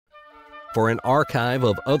For an archive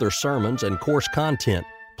of other sermons and course content,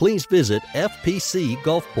 please visit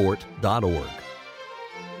fpcgulfport.org.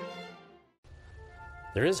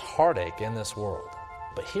 There is heartache in this world.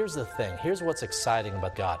 But here's the thing. Here's what's exciting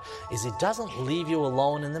about God, is He doesn't leave you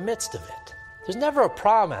alone in the midst of it. There's never a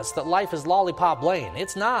promise that life is lollipop lane.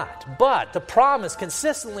 It's not. But the promise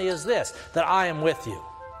consistently is this, that I am with you.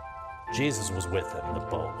 Jesus was with them in the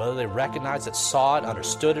boat. Whether they recognized it, saw it,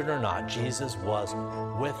 understood it or not, Jesus was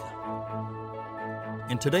with them.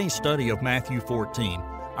 In today's study of Matthew 14,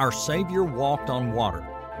 our Savior walked on water,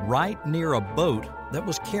 right near a boat that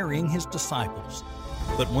was carrying His disciples.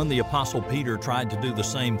 But when the Apostle Peter tried to do the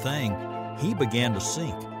same thing, he began to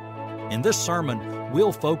sink. In this sermon,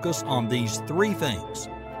 we'll focus on these three things: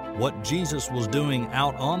 what Jesus was doing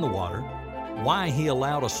out on the water, why He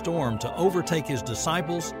allowed a storm to overtake His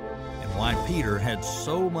disciples, and why Peter had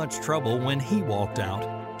so much trouble when he walked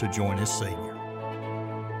out to join his Savior.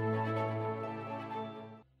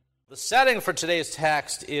 The setting for today's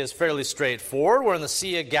text is fairly straightforward. We're in the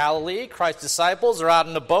Sea of Galilee. Christ's disciples are out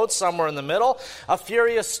in a boat somewhere in the middle. A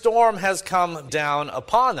furious storm has come down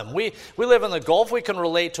upon them. We live in the Gulf. We can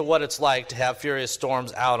relate to what it's like to have furious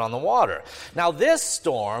storms out on the water. Now, this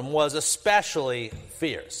storm was especially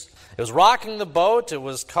fierce. It was rocking the boat. It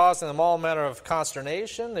was causing them all manner of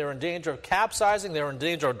consternation. They were in danger of capsizing. They were in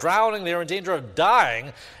danger of drowning. They were in danger of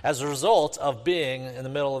dying as a result of being in the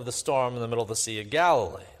middle of the storm in the middle of the Sea of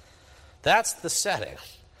Galilee. That's the setting.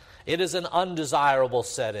 It is an undesirable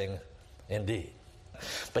setting indeed.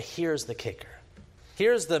 But here's the kicker.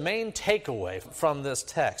 Here's the main takeaway from this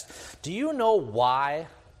text. Do you know why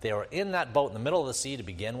they were in that boat in the middle of the sea to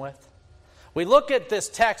begin with? We look at this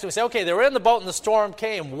text and we say, okay, they were in the boat and the storm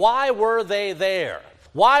came. Why were they there?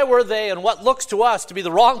 Why were they in what looks to us to be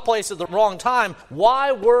the wrong place at the wrong time?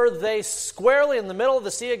 Why were they squarely in the middle of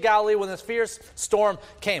the Sea of Galilee when this fierce storm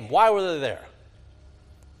came? Why were they there?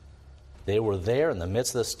 They were there in the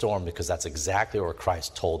midst of the storm because that's exactly where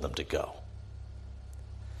Christ told them to go.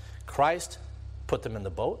 Christ put them in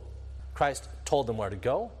the boat. Christ told them where to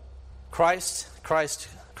go. Christ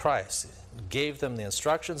gave them the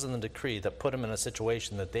instructions and the decree that put them in a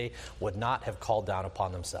situation that they would not have called down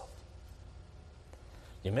upon themselves.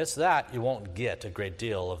 You miss that, you won't get a great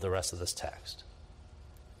deal of the rest of this text.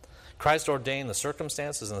 Christ ordained the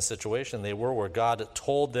circumstances and the situation. They were where God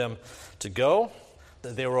told them to go.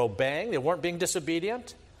 They were obeying. They weren't being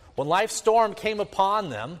disobedient. When life's storm came upon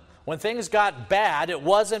them, when things got bad, it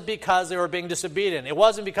wasn't because they were being disobedient. It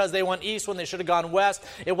wasn't because they went east when they should have gone west.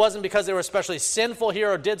 It wasn't because they were especially sinful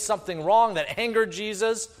here or did something wrong that angered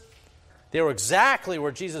Jesus. They were exactly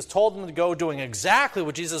where Jesus told them to go, doing exactly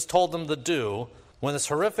what Jesus told them to do when this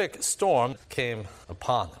horrific storm came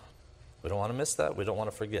upon them. We don't want to miss that. We don't want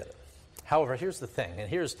to forget it. However, here's the thing, and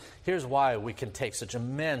here's why we can take such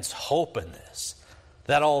immense hope in this.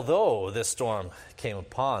 That although this storm came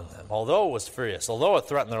upon them, although it was furious, although it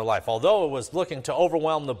threatened their life, although it was looking to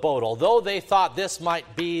overwhelm the boat, although they thought this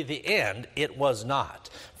might be the end, it was not.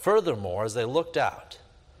 Furthermore, as they looked out,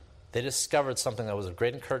 they discovered something that was of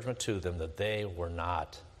great encouragement to them, that they were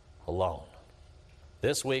not alone.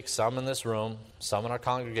 This week, some in this room, some in our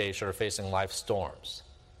congregation are facing life storms.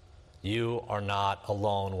 You are not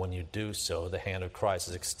alone when you do so. The hand of Christ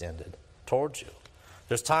is extended towards you.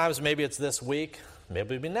 There's times, maybe it's this week,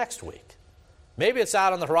 maybe it'll be next week. Maybe it's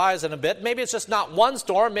out on the horizon a bit. Maybe it's just not one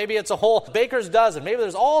storm. Maybe it's a whole baker's dozen. Maybe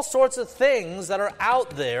there's all sorts of things that are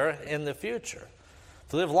out there in the future.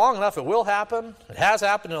 If you live long enough, it will happen. It has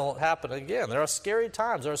happened, and it will happen again. There are scary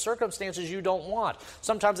times. There are circumstances you don't want.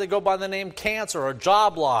 Sometimes they go by the name cancer or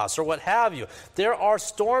job loss or what have you. There are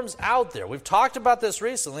storms out there. We've talked about this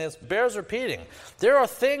recently. It bears repeating. There are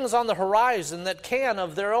things on the horizon that can,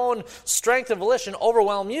 of their own strength and volition,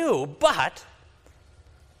 overwhelm you, but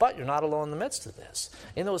you're not alone in the midst of this.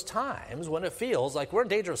 In those times when it feels like we're in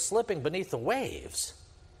danger of slipping beneath the waves,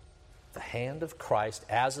 the hand of Christ,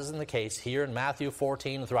 as is in the case here in Matthew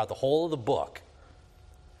 14 and throughout the whole of the book,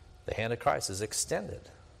 the hand of Christ is extended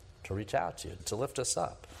to reach out to you, to lift us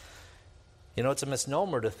up. You know, it's a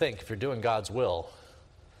misnomer to think if you're doing God's will,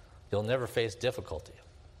 you'll never face difficulty.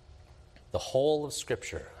 The whole of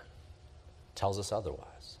Scripture tells us otherwise.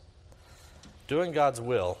 Doing God's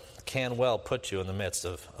will can well put you in the midst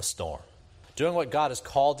of a storm. Doing what God has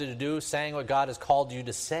called you to do, saying what God has called you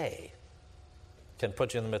to say, can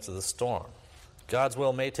put you in the midst of the storm. God's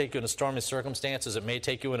will may take you into stormy circumstances. It may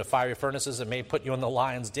take you into fiery furnaces. It may put you in the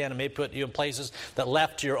lion's den. It may put you in places that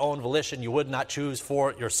left to your own volition you would not choose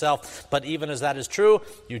for yourself. But even as that is true,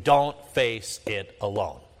 you don't face it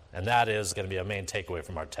alone. And that is going to be a main takeaway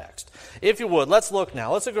from our text. If you would, let's look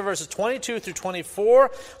now. Let's look at verses 22 through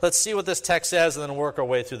 24. Let's see what this text says and then work our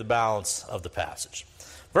way through the balance of the passage.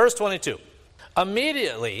 Verse 22.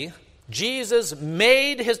 Immediately, Jesus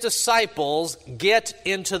made his disciples get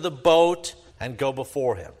into the boat and go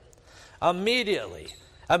before him. Immediately,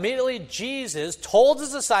 Jesus told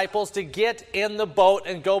his disciples to get in the boat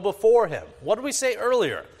and go before him. What did we say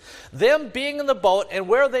earlier? Them being in the boat and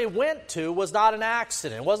where they went to was not an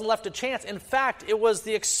accident. It wasn't left to chance. In fact, it was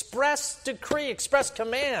the express decree, express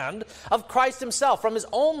command of Christ himself. From his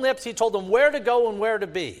own lips, he told them where to go and where to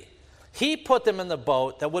be. He put them in the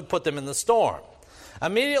boat that would put them in the storm.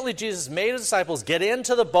 Immediately, Jesus made his disciples get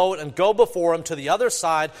into the boat and go before him to the other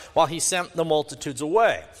side while he sent the multitudes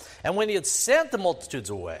away. And when he had sent the multitudes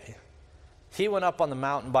away, he went up on the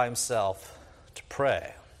mountain by himself to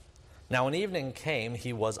pray. Now, when evening came,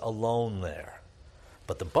 he was alone there.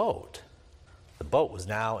 But the boat was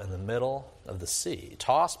now in the middle of the sea,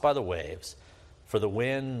 tossed by the waves, for the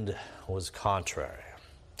wind was contrary.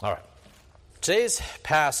 All right. Today's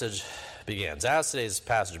passage begins. As today's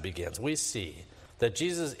passage begins, we see that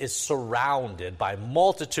Jesus is surrounded by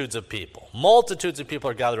multitudes of people. Multitudes of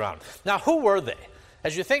people are gathered around him. Now, who were they?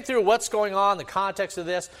 As you think through what's going on, the context of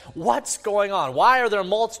this, what's going on? Why are there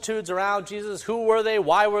multitudes around Jesus? Who were they?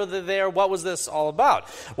 Why were they there? What was this all about?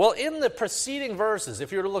 Well, in the preceding verses,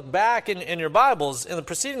 if you were to look back in your Bibles, in the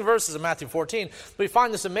preceding verses of Matthew 14, we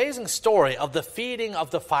find this amazing story of the feeding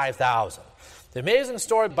of the 5,000. The amazing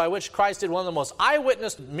story by which Christ did one of the most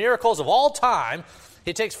eyewitness miracles of all time.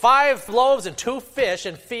 He takes 5 loaves and 2 fish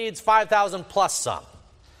and feeds 5,000 plus some.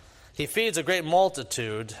 He feeds a great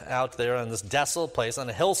multitude out there in this desolate place on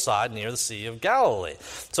a hillside near the Sea of Galilee.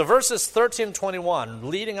 So verses 13 and 21,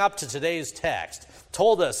 leading up to today's text,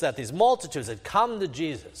 told us that these multitudes had come to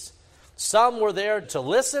Jesus. Some were there to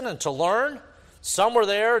listen and to learn. Some were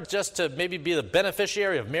there just to maybe be the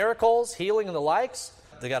beneficiary of miracles, healing, and the likes.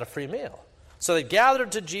 They got a free meal. So they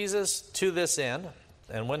gathered to Jesus to this end.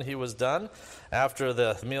 And when he was done, after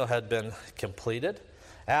the meal had been completed,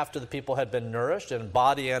 after the people had been nourished in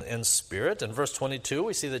body and in spirit, in verse 22,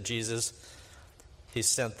 we see that Jesus, he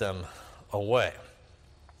sent them away.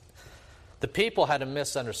 The people had a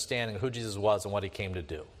misunderstanding of who Jesus was and what he came to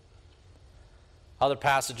do. Other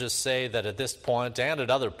passages say that at this point and at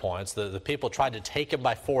other points, the people tried to take him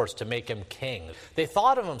by force to make him king. They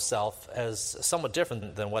thought of himself as somewhat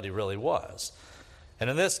different than what he really was. And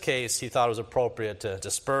in this case, he thought it was appropriate to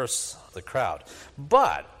disperse the crowd.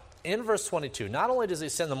 But in verse 22, not only does he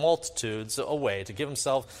send the multitudes away to give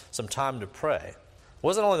himself some time to pray, it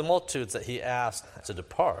wasn't only the multitudes that he asked to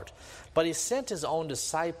depart, but he sent his own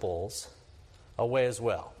disciples away as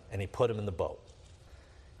well, and he put them in the boat.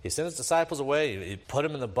 He sent his disciples away, he put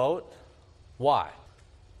them in the boat. Why?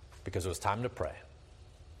 Because it was time to pray.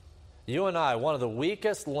 You and I, one of the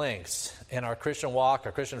weakest links in our Christian walk,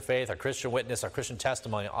 our Christian faith, our Christian witness, our Christian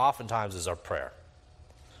testimony, oftentimes is our prayer.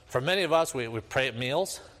 For many of us, we pray at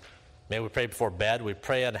meals. Maybe we pray before bed. We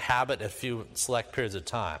pray in habit a few select periods of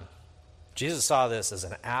time. Jesus saw this as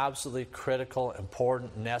an absolutely critical,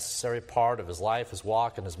 important, necessary part of his life, his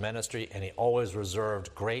walk, and his ministry, and he always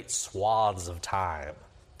reserved great swaths of time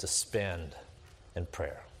to spend in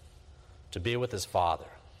prayer, to be with his Father.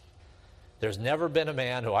 There's never been a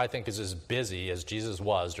man who I think is as busy as Jesus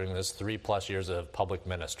was during this 3+ years of public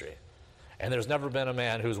ministry. And there's never been a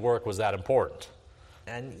man whose work was that important.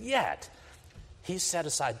 And yet, he set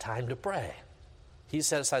aside time to pray. He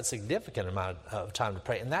set aside a significant amount of time to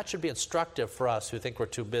pray. And that should be instructive for us who think we're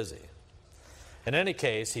too busy. In any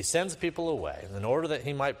case, he sends people away. In order that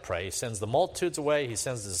he might pray, he sends the multitudes away. He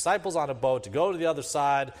sends the disciples on a boat to go to the other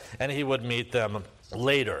side, and he would meet them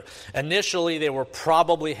later. Initially, they were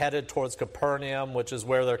probably headed towards Capernaum, which is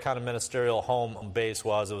where their kind of ministerial home base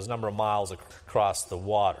was. It was a number of miles across the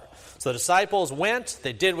water. So the disciples went.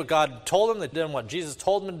 They did what God told them. They did what Jesus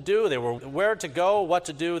told them to do. They were where to go, what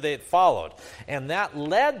to do. They followed. And that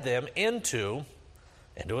led them into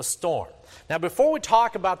a storm. Now, before we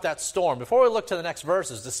talk about that storm, before we look to the next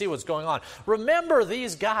verses to see what's going on, remember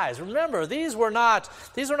these guys. Remember, these were not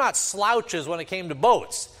slouches when it came to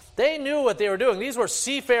boats. They knew what they were doing. These were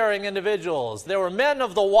seafaring individuals. They were men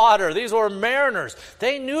of the water. These were mariners.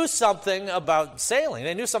 They knew something about sailing.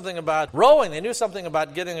 They knew something about rowing. They knew something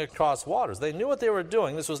about getting across waters. They knew what they were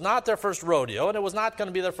doing. This was not their first rodeo, and it was not going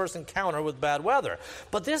to be their first encounter with bad weather.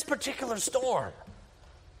 But this particular storm,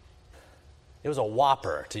 it was a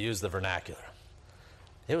whopper, to use the vernacular.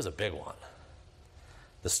 It was a big one.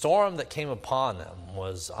 The storm that came upon them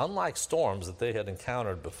was unlike storms that they had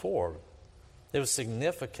encountered before. It was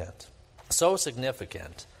significant, so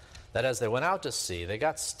significant that as they went out to sea, they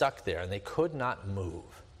got stuck there and they could not move.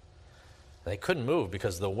 They couldn't move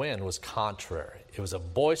because the wind was contrary. It was a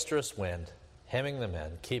boisterous wind, hemming them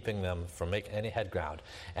in, keeping them from making any head ground.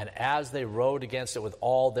 And as they rowed against it with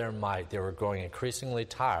all their might, they were growing increasingly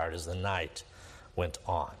tired as the night went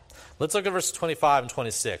on. Let's look at verses 25 and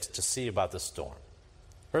 26 to see about the storm.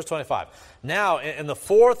 Verse 25. Now, in the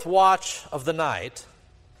fourth watch of the night,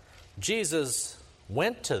 Jesus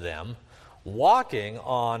went to them walking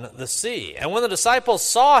on the sea. And when the disciples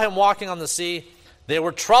saw him walking on the sea, they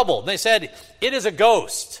were troubled. They said, "It is a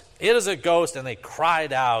ghost. It is a ghost." And they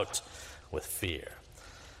cried out with fear.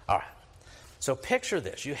 All right. So picture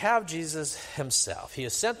this. You have Jesus himself. He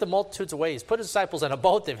has sent the multitudes away. He's put his disciples in a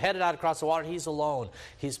boat. They've headed out across the water. He's alone.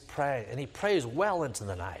 He's praying. And he prays well into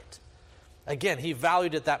the night. Again, he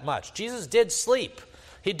valued it that much. Jesus did sleep.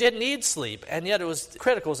 He did need sleep, and yet it was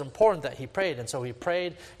critical, it was important that he prayed, and so he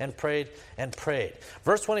prayed and prayed and prayed.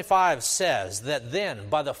 Verse 25 says that then,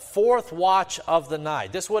 by the fourth watch of the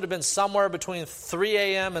night, this would have been somewhere between 3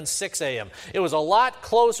 a.m. and 6 a.m. It was a lot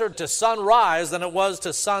closer to sunrise than it was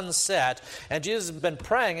to sunset, and Jesus had been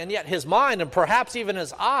praying, and yet his mind, and perhaps even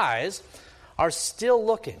his eyes, are still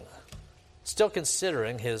looking, still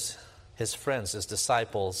considering his friends, his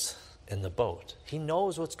disciples in the boat. He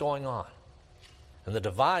knows what's going on. In the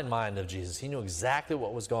divine mind of Jesus, he knew exactly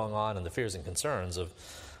what was going on and the fears and concerns of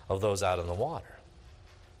those out in the water.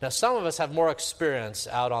 Now, some of us have more experience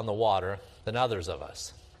out on the water than others of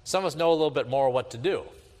us. Some of us know a little bit more what to do.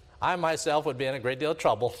 I myself would be in a great deal of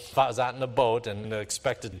trouble if I was out in a boat and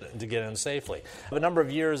expected to get in safely. A number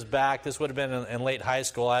of years back, this would have been in late high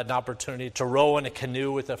school, I had an opportunity to row in a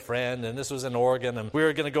canoe with a friend, and this was in Oregon, and we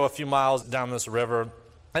were going to go a few miles down this river.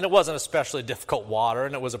 And it wasn't especially difficult water,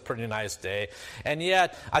 and it was a pretty nice day. And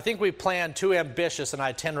yet, I think we planned too ambitious an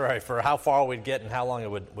itinerary for how far we'd get and how long it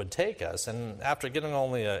would take us. And after getting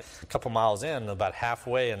only a couple miles in, about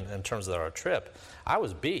halfway in terms of our trip, I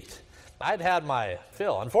was beat. I'd had my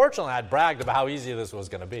fill. Unfortunately, I'd bragged about how easy this was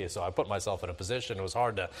going to be, so I put myself in a position. It was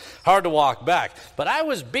hard to walk back. But I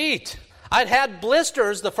was beat. I'd had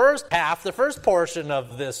blisters the first portion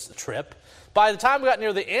of this trip. By the time we got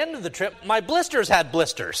near the end of the trip, my blisters had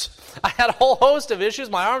blisters. I had a whole host of issues.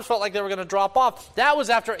 My arms felt like they were going to drop off. That was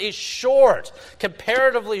after a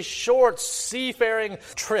comparatively short seafaring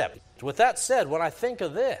trip. With that said, when I think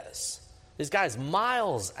of this, these guys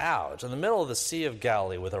miles out in the middle of the Sea of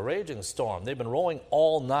Galilee with a raging storm, they've been rowing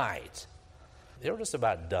all night. They were just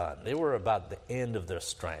about done. They were about the end of their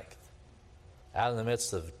strength. Out in the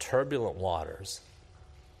midst of turbulent waters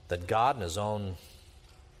that God in his own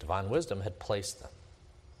divine wisdom had placed them.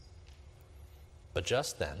 But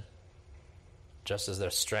just then, just as their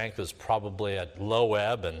strength was probably at low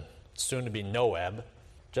ebb and soon to be no ebb,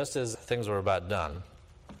 just as things were about done,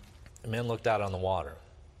 the men looked out on the water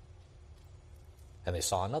and they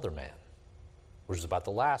saw another man, which was about the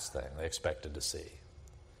last thing they expected to see.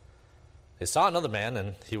 They saw another man,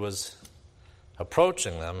 and he was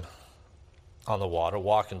approaching them on the water,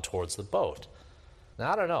 walking towards the boat.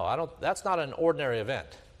 Now, I don't know. That's not an ordinary event.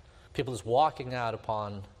 People just walking out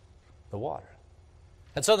upon the water.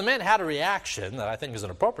 And so the men had a reaction that I think is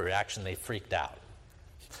an appropriate reaction. They freaked out.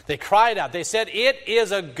 They cried out. They said, "It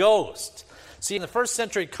is a ghost." See, in the first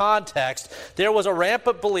century context, there was a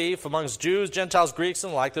rampant belief amongst Jews, Gentiles, Greeks,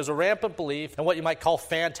 and the like. There's a rampant belief in what you might call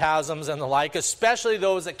phantasms and the like, especially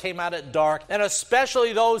those that came out at dark, and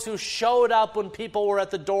especially those who showed up when people were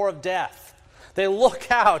at the door of death. They look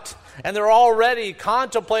out, and they're already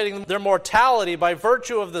contemplating their mortality by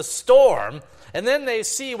virtue of the storm, and then they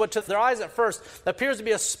see what to their eyes at first appears to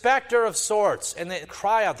be a specter of sorts, and they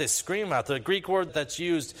cry out, they scream out. The Greek word that's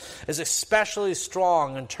used is especially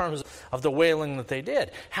strong in terms of the wailing that they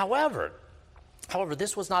did. However,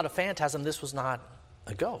 this was not a phantasm, this was not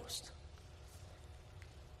a ghost.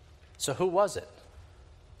 So who was it?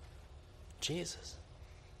 Jesus.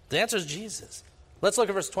 The answer is Jesus. Let's look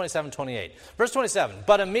at verse 27, 28. Verse 27,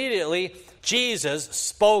 but immediately Jesus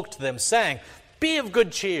spoke to them, saying, "Be of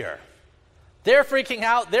good cheer." They're freaking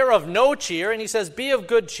out. They're of no cheer. And he says, "Be of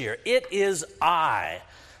good cheer. It is I.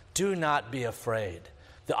 Do not be afraid."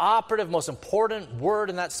 The operative, most important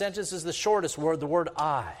word in that sentence is the shortest word, the word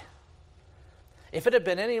I. If it had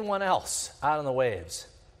been anyone else out on the waves,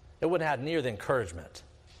 it wouldn't have near the encouragement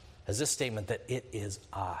as this statement that it is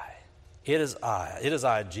I. It is I. It is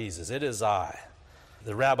I, Jesus. It is I.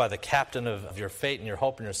 The rabbi, the captain of your fate and your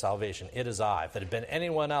hope and your salvation, it is I. If it had been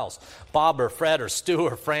anyone else, Bob or Fred or Stu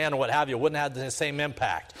or Fran or what have you, wouldn't have the same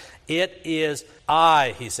impact. It is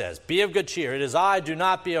I, he says. Be of good cheer. It is I. Do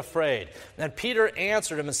not be afraid. And Peter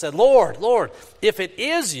answered him and said, Lord, if it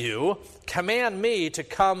is you, command me to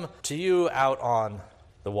come to you out on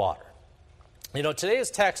the water. You know, today's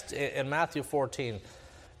text in Matthew 14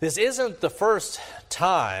 This isn't the first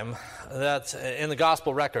time that in the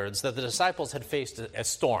gospel records that the disciples had faced a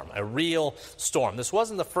storm, a real storm. This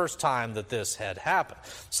wasn't the first time that this had happened.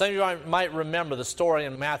 Some of you might remember the story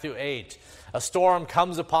in Matthew 8. A storm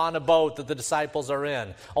comes upon a boat that the disciples are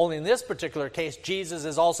in. Only in this particular case, Jesus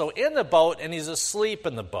is also in the boat and he's asleep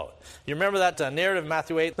in the boat. You remember that narrative in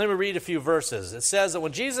Matthew 8? Let me read a few verses. It says that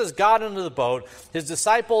when Jesus got into the boat, his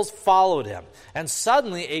disciples followed him. And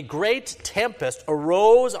suddenly a great tempest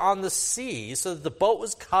arose on the sea so that the boat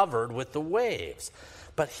was covered with the waves.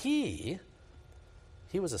 But he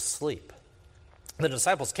was asleep. The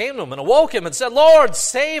disciples came to him and awoke him and said, "Lord,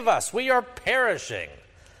 save us, we are perishing."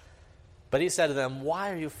 But he said to them, "Why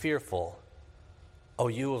are you fearful, O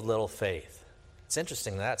you of little faith?" It's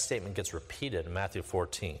interesting that statement gets repeated in Matthew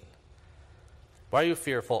 14. "Why are you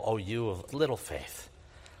fearful, O you of little faith?"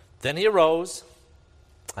 Then he arose,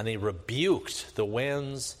 and he rebuked the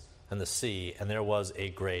winds and the sea, and there was a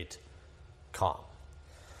great calm.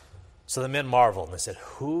 So the men marveled, and they said,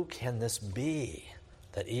 "Who can this be,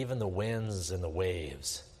 that even the winds and the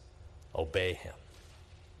waves obey him?"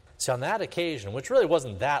 See, on that occasion, which really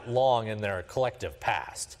wasn't that long in their collective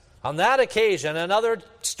past, on that occasion, another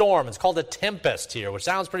storm, it's called a tempest here, which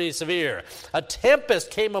sounds pretty severe. A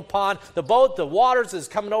tempest came upon the boat. The waters is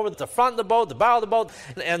coming over the front of the boat, the bow of the boat.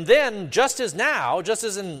 And then, just as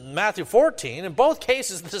in Matthew 14, in both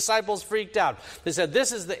cases, the disciples freaked out. They said,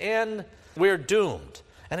 "This is the end. We're doomed."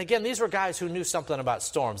 And again, these were guys who knew something about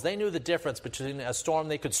storms. They knew the difference between a storm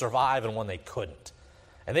they could survive and one they couldn't.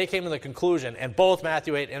 And they came to the conclusion, in both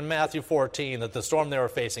Matthew 8 and Matthew 14, that the storm they were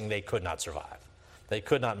facing, they could not survive. They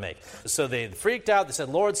could not make. So they freaked out. They said,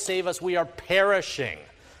 "Lord, save us. We are perishing."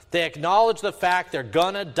 They acknowledged the fact they're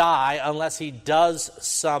going to die unless he does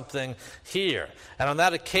something here. And on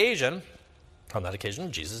that occasion,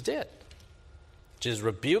 Jesus did. Jesus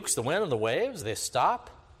rebukes the wind and the waves. They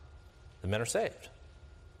stop. The men are saved.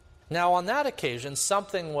 Now, on that occasion,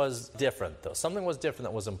 something was different, though. Something was different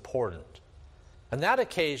that was important. On that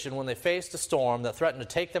occasion, when they faced a storm that threatened to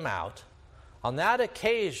take them out, on that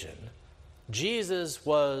occasion, Jesus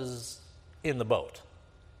was in the boat.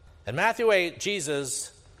 In Matthew 8,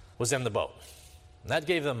 Jesus was in the boat. And that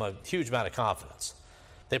gave them a huge amount of confidence.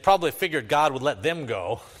 They probably figured God would let them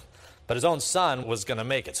go, but his own son was going to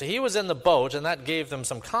make it. So he was in the boat, and that gave them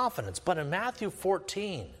some confidence. But in Matthew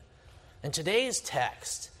 14, in today's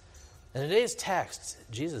text,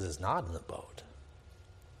 Jesus is not in the boat.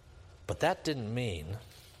 But that didn't mean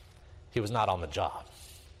he was not on the job.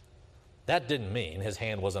 That didn't mean his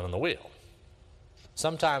hand wasn't on the wheel.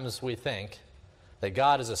 Sometimes we think that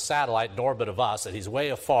God is a satellite in orbit of us, that he's way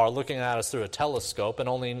afar looking at us through a telescope, and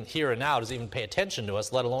only here and now does he even pay attention to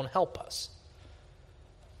us, let alone help us.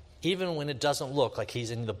 Even when it doesn't look like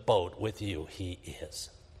he's in the boat with you, he is.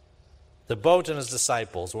 The boat and his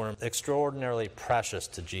disciples were extraordinarily precious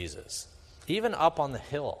to Jesus. Even up on the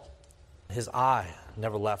hill, his eye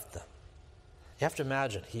never left them. You have to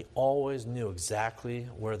imagine, he always knew exactly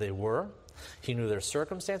where they were. He knew their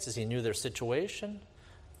circumstances, he knew their situation,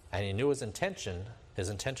 and he knew his intention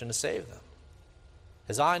to save them.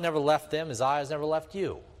 His eye never left them, his eye has never left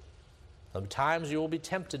you. Sometimes you will be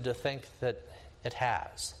tempted to think that it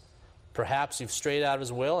has. Perhaps you've strayed out of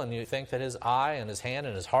his will and you think that his eye and his hand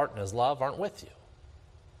and his heart and his love aren't with you.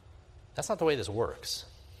 That's not the way this works.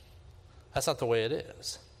 That's not the way it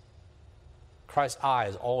is. Christ's eye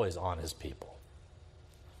is always on his people.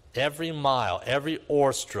 Every mile, every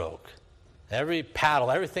oar stroke, every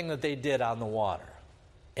paddle, everything that they did on the water,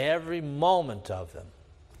 every moment of them,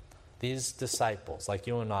 these disciples, like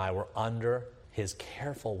you and I, were under his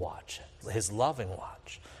careful watch, his loving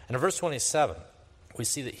watch. And in verse 27, we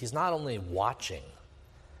see that he's not only watching,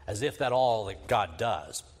 as if that's all that God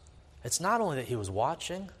does. It's not only that he was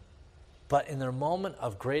watching, but in their moment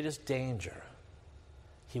of greatest danger,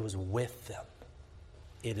 he was with them.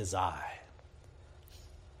 It is I.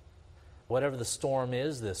 Whatever the storm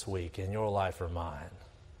is this week in your life or mine,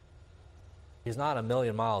 he's not a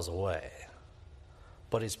million miles away,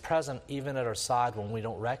 but he's present even at our side when we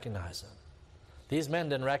don't recognize him. These men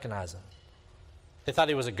didn't recognize him. They thought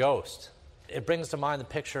he was a ghost. It brings to mind the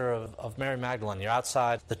picture of Mary Magdalene. You're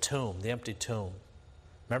outside the tomb, the empty tomb.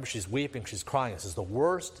 Remember, she's weeping, she's crying. This is the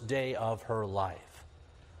worst day of her life.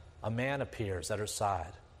 A man appears at her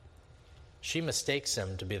side. She mistakes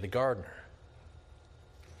him to be the gardener.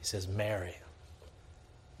 He says, "Mary."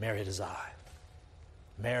 "Mary, it is I."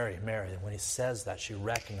 "Mary, Mary." And when he says that, she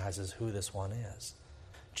recognizes who this one is.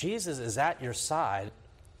 Jesus is at your side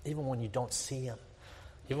even when you don't see him,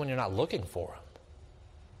 even when you're not looking for him.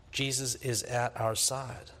 Jesus is at our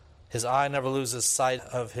side. His eye never loses sight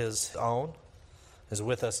of his own, is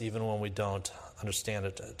with us even when we don't understand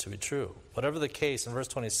it to be true. Whatever the case, in verse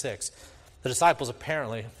 26, the disciples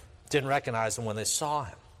apparently didn't recognize him when they saw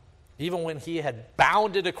him. Even when he had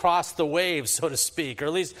bounded across the waves, so to speak, or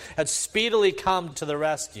at least had speedily come to the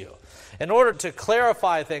rescue. In order to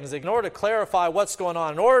clarify things, in order to clarify what's going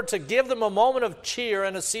on, in order to give them a moment of cheer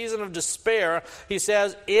in a season of despair, he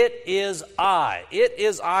says, "It is I. It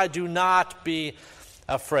is I. Do not be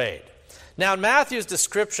afraid." Now, in Matthew's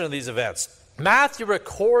description of these events, Matthew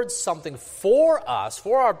records something for us,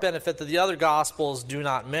 for our benefit, that the other Gospels do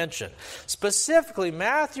not mention. Specifically,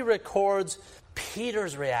 Matthew records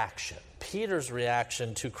Peter's reaction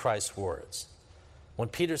to Christ's words. When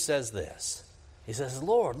Peter says this, he says,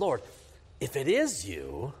 "Lord, Lord, if it is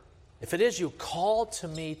you, call to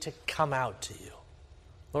me to come out to you."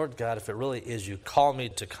 Lord God, if it really is you, call me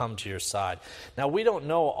to come to your side. Now, we don't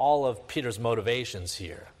know all of Peter's motivations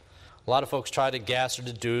here. A lot of folks try to guess or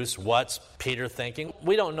deduce what's Peter thinking.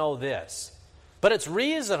 We don't know this. But it's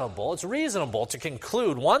reasonable to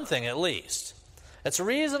conclude one thing at least. It's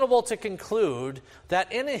reasonable to conclude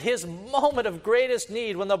that in his moment of greatest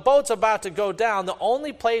need, when the boat's about to go down, the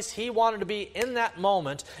only place he wanted to be in that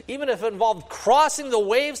moment, even if it involved crossing the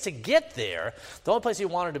waves to get there, the only place he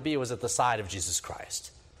wanted to be was at the side of Jesus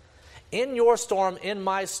Christ. In your storm, in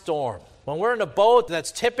my storm. When we're in a boat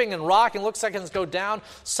that's tipping and rocking, looks like it's going to go down,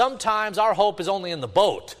 sometimes our hope is only in the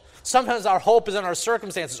boat. Sometimes our hope is in our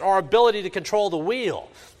circumstances, our ability to control the wheel.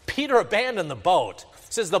 Peter abandoned the boat.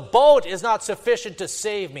 He says, the boat is not sufficient to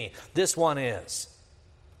save me. This one is.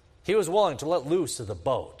 He was willing to let loose of the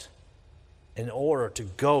boat in order to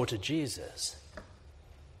go to Jesus.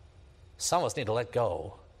 Some of us need to let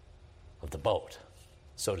go of the boat,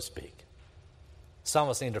 so to speak. Some of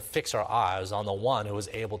us need to fix our eyes on the one who is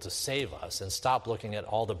able to save us and stop looking at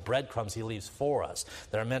all the breadcrumbs he leaves for us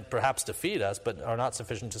that are meant perhaps to feed us but are not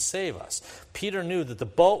sufficient to save us. Peter knew that the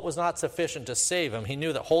boat was not sufficient to save him. He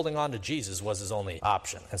knew that holding on to Jesus was his only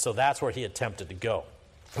option. And so that's where he attempted to go.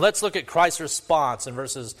 Let's look at Christ's response in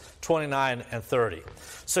verses 29 and 30.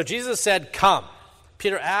 So Jesus said, "Come."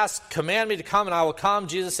 Peter asked, "Command me to come and I will come."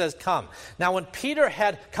 Jesus says, "Come." Now when Peter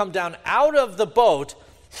had come down out of the boat,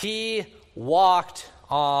 he walked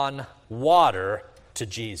on water to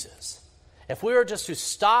Jesus. If we were just to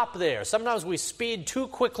stop there, sometimes we speed too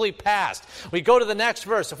quickly past. We go to the next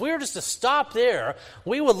verse. If we were just to stop there,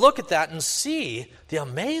 we would look at that and see the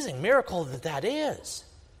amazing miracle that is.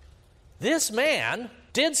 This man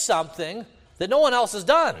did something that no one else has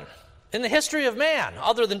done in the history of man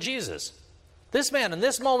other than Jesus. This man, in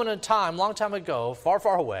this moment in time, long time ago, far,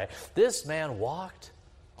 far away, this man walked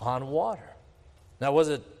on water. Now, was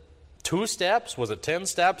it 2 steps? Was it 10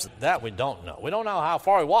 steps? That we don't know. We don't know how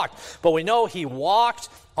far he walked, but we know he walked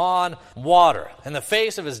on water. In the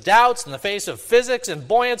face of his doubts, in the face of physics and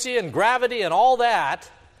buoyancy and gravity and all that,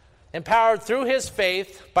 empowered through his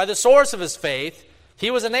faith, by the source of his faith, he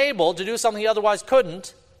was enabled to do something he otherwise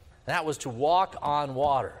couldn't, and that was to walk on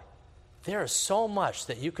water. There is so much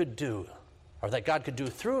that you could do, or that God could do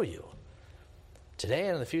through you, today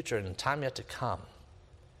and in the future and in time yet to come,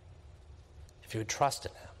 if you would trust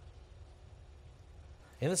in him.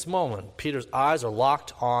 In this moment, Peter's eyes are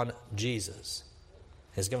locked on Jesus.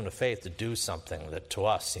 He's given a faith to do something that to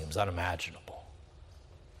us seems unimaginable.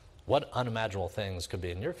 What unimaginable things could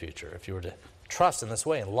be in your future if you were to trust in this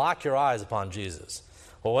way and lock your eyes upon Jesus?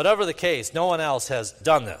 Well, whatever the case, no one else has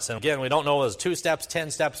done this. And again, we don't know if it was 2 steps,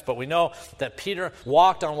 10 steps, but we know that Peter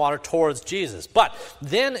walked on water towards Jesus. But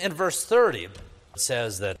then in verse 30, it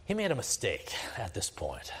says that he made a mistake at this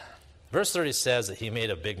point. Verse 30 says that he made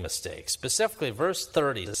a big mistake. Specifically, verse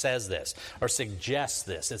 30 says this, or suggests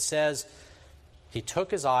this. It says, he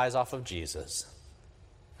took his eyes off of Jesus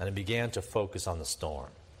and he began to focus on the storm.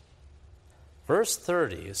 Verse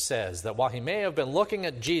 30 says that while he may have been looking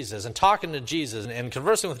at Jesus and talking to Jesus and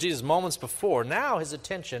conversing with Jesus moments before, now his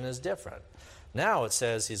attention is different. Now it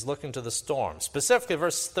says he's looking to the storm. Specifically,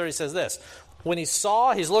 verse 30 says this,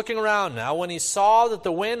 he's looking around now, when he saw that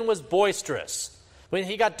the wind was boisterous, when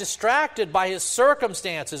he got distracted by his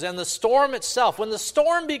circumstances and the storm itself, when the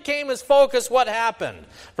storm became his focus, what happened?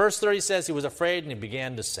 Verse 30 says he was afraid and he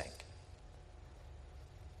began to sink.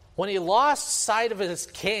 When he lost sight of his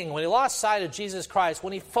king, when he lost sight of Jesus Christ,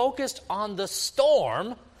 when he focused on the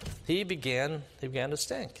storm, he began to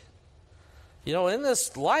stink. You know, in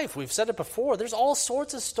this life, we've said it before, there's all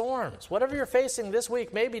sorts of storms. Whatever you're facing this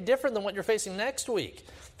week may be different than what you're facing next week.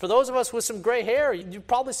 For those of us with some gray hair, you've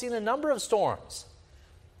probably seen a number of storms.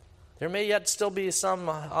 There may yet still be some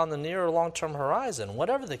on the near or long-term horizon.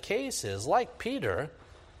 Whatever the case is, like Peter,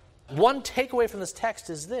 one takeaway from this text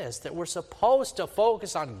is this, that we're supposed to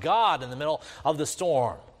focus on God in the middle of the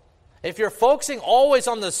storm. If you're focusing always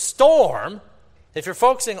on the storm, If you're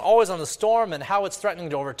focusing always on the storm and how it's threatening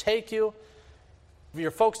to overtake you, if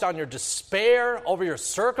you're focused on your despair over your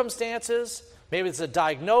circumstances, maybe it's a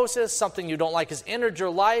diagnosis, something you don't like has entered your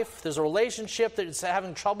life, there's a relationship that you're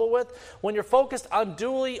having trouble with. When you're focused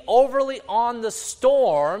unduly, overly on the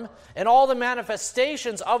storm and all the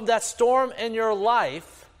manifestations of that storm in your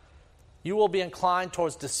life, you will be inclined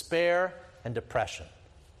towards despair and depression.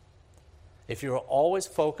 If you're always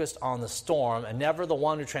focused on the storm and never the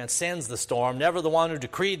one who transcends the storm, never the one who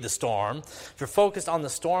decreed the storm, if you're focused on the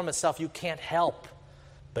storm itself, you can't help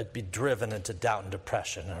but be driven into doubt and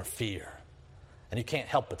depression or fear. And you can't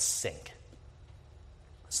help but sink.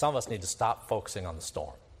 Some of us need to stop focusing on the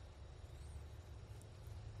storm.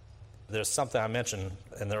 There's something I mentioned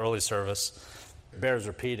in the early service, bears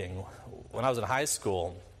repeating. When I was in high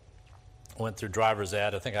school, I went through driver's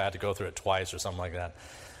ed. I think I had to go through it twice or something like that.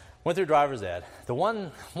 Went through driver's ed. The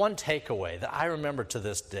one takeaway that I remember to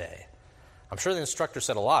this day, I'm sure the instructor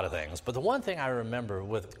said a lot of things, but the one thing I remember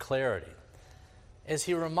with clarity is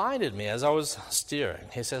he reminded me as I was steering,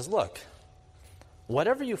 he says, look,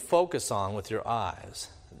 whatever you focus on with your eyes,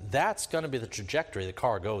 that's going to be the trajectory the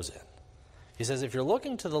car goes in. He says, if you're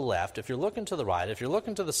looking to the left, if you're looking to the right, if you're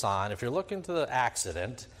looking to the sign, if you're looking to the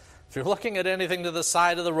accident, if you're looking at anything to the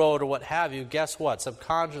side of the road or what have you, guess what?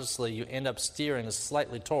 Subconsciously, you end up steering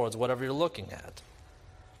slightly towards whatever you're looking at.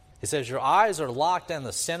 He says your eyes are locked in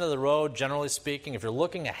the center of the road, generally speaking. If you're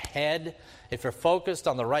looking ahead, if you're focused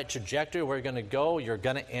on the right trajectory where you're going to go, you're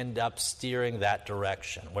going to end up steering that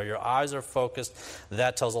direction. Where your eyes are focused,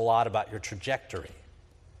 that tells a lot about your trajectory.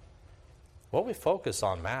 What we focus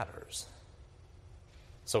on matters.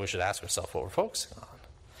 So we should ask ourselves what we're focusing on.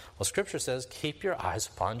 Well, Scripture says, keep your eyes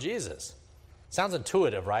upon Jesus. Sounds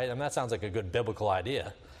intuitive, right? I mean, that sounds like a good biblical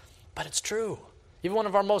idea. But it's true. Even one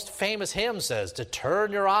of our most famous hymns says to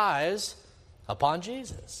turn your eyes upon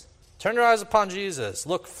Jesus. Turn your eyes upon Jesus.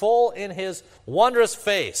 Look full in his wondrous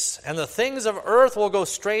face, and the things of earth will go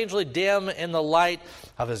strangely dim in the light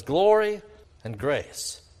of his glory and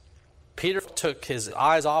grace. Peter took his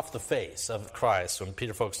eyes off the face of Christ. When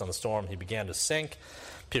Peter focused on the storm, he began to sink.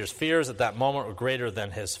 Peter's fears at that moment were greater than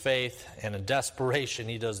his faith, and in desperation,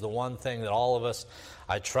 he does the one thing that all of us,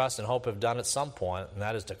 I trust and hope, have done at some point, and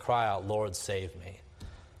that is to cry out, Lord, save me.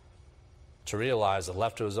 To realize that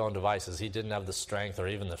left to his own devices, he didn't have the strength or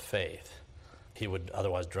even the faith. He would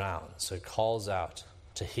otherwise drown. So he calls out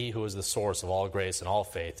to he who is the source of all grace and all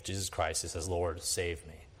faith, Jesus Christ. He says, Lord, save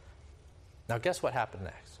me. Now guess what happened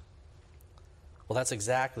next? Well, that's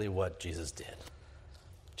exactly what Jesus did.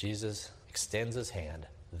 Jesus extends his hand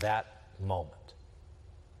that moment.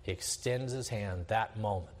 He extends his hand that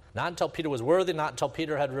moment. Not until Peter was worthy, not until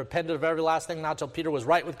Peter had repented of every last thing, not until Peter was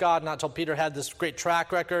right with God, not until Peter had this great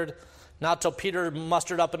track record, not until Peter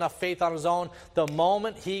mustered up enough faith on his own. The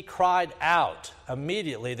moment he cried out,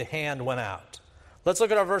 immediately the hand went out. Let's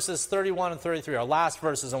look at our verses 31 and 33, our last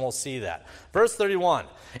verses, and we'll see that. Verse 31,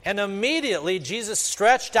 and immediately Jesus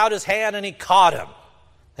stretched out his hand and he caught him.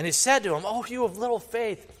 And he said to him, oh, you of little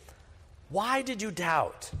faith, why did you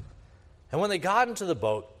doubt? And when they got into the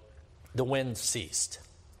boat, the wind ceased.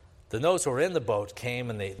 Then those who were in the boat came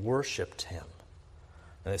and they worshipped him.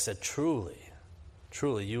 And they said, truly,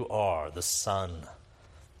 truly you are the Son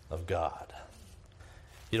of God.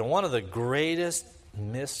 You know, one of the greatest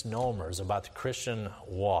misnomers about the Christian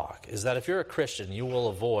walk is that if you're a Christian, you will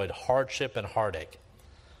avoid hardship and heartache.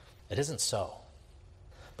 It isn't so.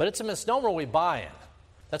 But it's a misnomer we buy in.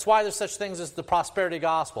 That's why there's such things as the prosperity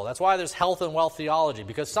gospel. That's why there's health and wealth theology,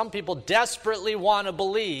 because some people desperately want to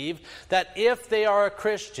believe that if they are a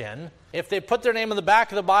Christian, if they put their name in the back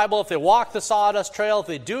of the Bible, if they walk the sawdust trail, if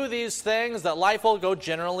they do these things, that life will go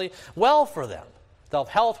generally well for them. They'll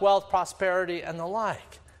have health, wealth, prosperity, and the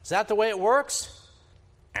like. Is that the way it works?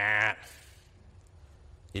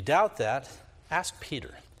 You doubt that? Ask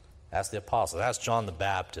Peter. Ask the apostles. Ask John the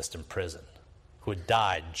Baptist in prison, who had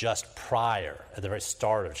died just prior, at the very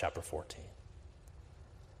start of chapter 14.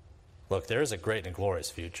 Look, there is a great and glorious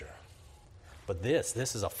future. But this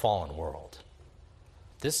is a fallen world.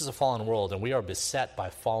 This is a fallen world, and we are beset by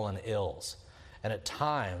fallen ills. And at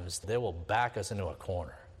times, they will back us into a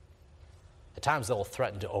corner. At times, they will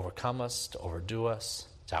threaten to overcome us, to overdo us,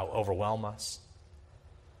 to overwhelm us.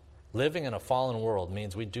 Living in a fallen world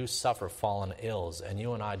means we do suffer fallen ills, and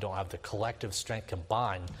you and I don't have the collective strength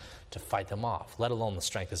combined to fight them off, let alone the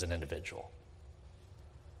strength as an individual.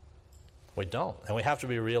 We don't, and we have to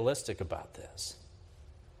be realistic about this.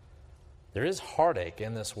 There is heartache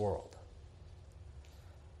in this world.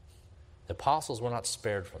 The apostles were not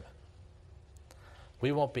spared from it.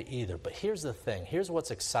 We won't be either. But here's the thing. Here's what's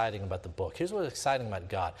exciting about the book. Here's what's exciting about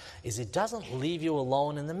God, is he doesn't leave you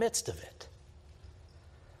alone in the midst of it.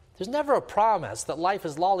 There's never a promise that life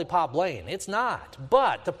is lollipop lane. It's not.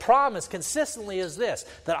 But the promise consistently is this,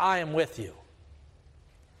 that I am with you.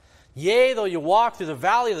 Yea, though you walk through the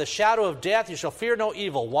valley of the shadow of death, you shall fear no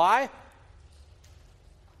evil. Why?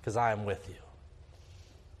 Because I am with you.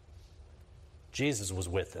 Jesus was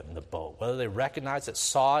with them in the boat. Whether they recognized it,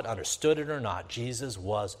 saw it, understood it or not, Jesus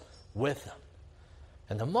was with them.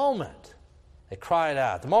 And the moment they cried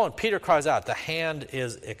out, the moment Peter cries out, the hand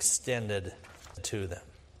is extended to them.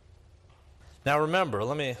 Now remember,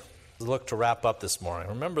 let me look to wrap up this morning.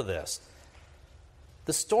 Remember this.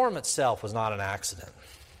 The storm itself was not an accident.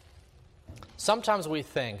 Sometimes we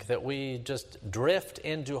think that we just drift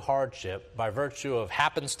into hardship by virtue of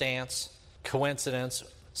happenstance, coincidence,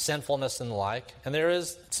 sinfulness, and the like. And there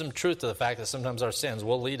is some truth to the fact that sometimes our sins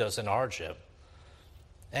will lead us into hardship.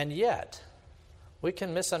 And yet, we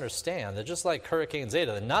can misunderstand that just like Hurricane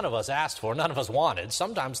Zeta, that none of us asked for, none of us wanted,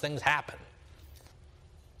 sometimes things happen.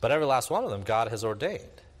 But every last one of them God has ordained.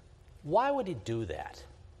 Why would he do that?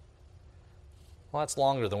 Well, that's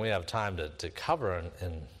longer than we have time to cover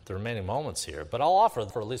in the remaining moments here, but I'll offer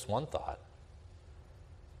for at least one thought.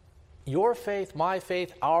 Your faith, my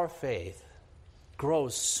faith, our faith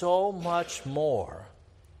grows so much more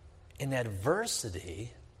in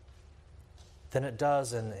adversity than it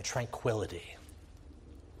does in tranquility.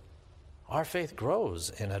 Our faith grows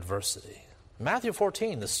in adversity. Matthew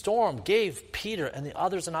 14, the storm gave Peter and the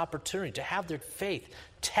others an opportunity to have their faith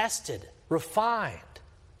tested, refined,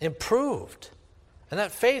 improved. And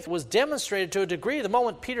that faith was demonstrated to a degree the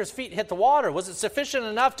moment Peter's feet hit the water. Was it sufficient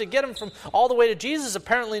enough to get him from all the way to Jesus?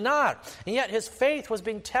 Apparently not. And yet his faith was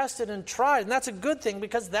being tested and tried. And that's a good thing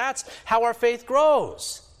because that's how our faith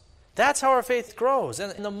grows. That's how our faith grows.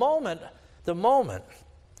 And in the moment,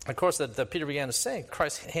 of course, that Peter began to sink,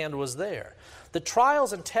 Christ's hand was there. The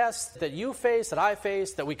trials and tests that you face, that I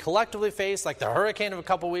face, that we collectively face, like the hurricane of a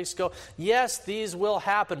couple weeks ago, yes, these will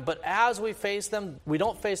happen. But as we face them, we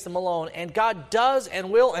don't face them alone. And God does and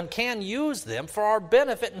will and can use them for our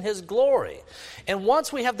benefit and his glory. And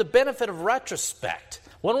once we have the benefit of retrospect,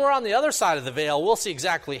 when we're on the other side of the veil, we'll see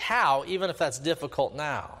exactly how, even if that's difficult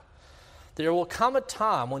now. There will come a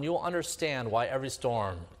time when you will understand why every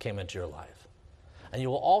storm came into your life. And you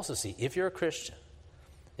will also see, if you're a Christian,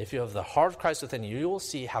 if you have the heart of Christ within you, you will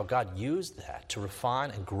see how God used that to refine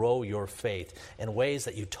and grow your faith in ways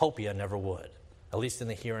that utopia never would, at least in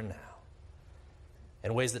the here and now,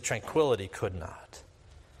 in ways that tranquility could not.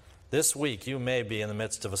 This week, you may be in the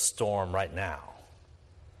midst of a storm right now.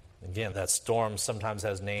 Again, that storm sometimes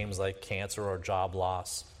has names like cancer or job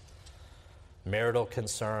loss, marital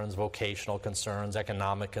concerns, vocational concerns,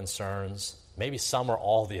 economic concerns. Maybe some or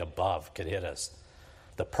all the above could hit us.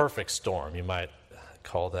 The perfect storm, you might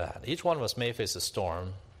call that. Each one of us may face a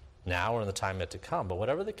storm now or in the time yet to come, but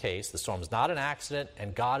whatever the case, the storm is not an accident,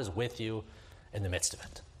 and God is with you in the midst of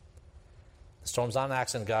it. The storm's not an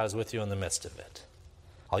accident, God is with you in the midst of it.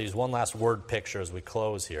 I'll use one last word picture as we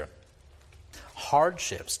close here.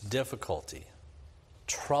 Hardships, difficulty,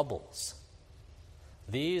 troubles.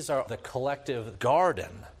 These are the collective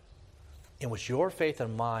garden in which your faith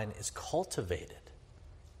and mine is cultivated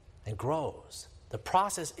and grows. The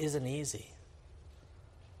process isn't easy,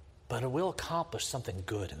 but it will accomplish something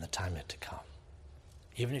good in the time yet to come,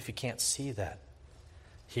 even if you can't see that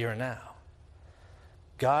here and now.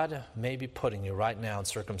 God may be putting you right now in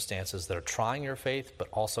circumstances that are trying your faith, but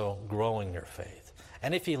also growing your faith.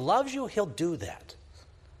 And if he loves you, he'll do that.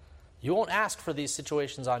 You won't ask for these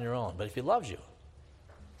situations on your own, but if he loves you,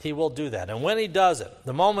 he will do that. And when he does it,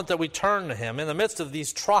 the moment that we turn to him in the midst of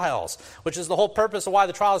these trials, which is the whole purpose of why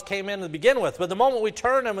the trials came in to begin with, but the moment we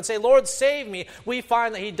turn to him and say, Lord, save me, we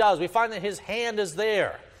find that he does. We find that his hand is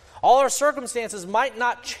there. All our circumstances might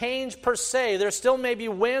not change per se. There still may be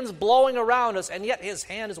winds blowing around us, and yet his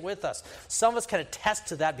hand is with us. Some of us can attest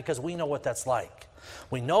to that because we know what that's like.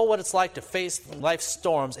 We know what it's like to face life's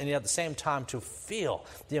storms and yet at the same time to feel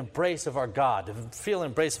the embrace of our God, to feel the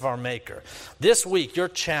embrace of our Maker. This week, your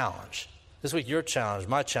challenge,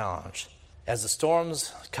 my challenge, as the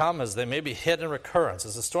storms come, as they may be hit in recurrence,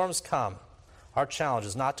 as the storms come, our challenge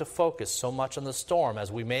is not to focus so much on the storm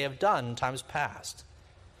as we may have done in times past,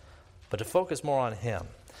 but to focus more on him.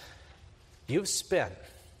 You've spent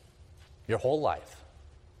your whole life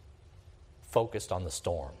focused on the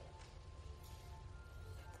storm.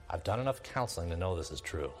 I've done enough counseling to know this is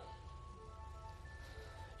true.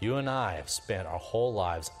 You and I have spent our whole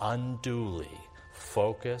lives unduly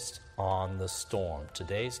focused on the storm.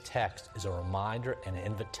 Today's text is a reminder and an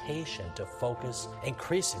invitation to focus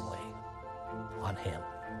increasingly on him.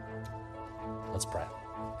 Let's pray.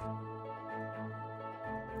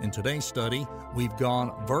 In today's study, we've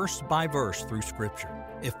gone verse by verse through Scripture.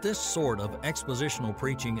 If this sort of expositional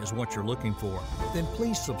preaching is what you're looking for, then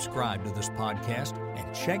please subscribe to this podcast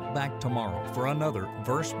and check back tomorrow for another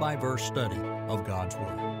verse-by-verse study of God's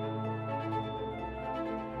Word.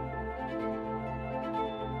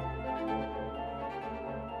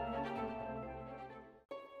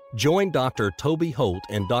 Join Dr. Toby Holt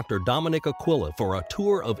and Dr. Dominic Aquila for a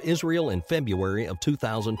tour of Israel in February of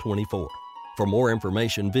 2024. For more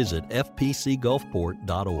information, visit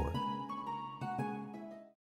fpcgulfport.org.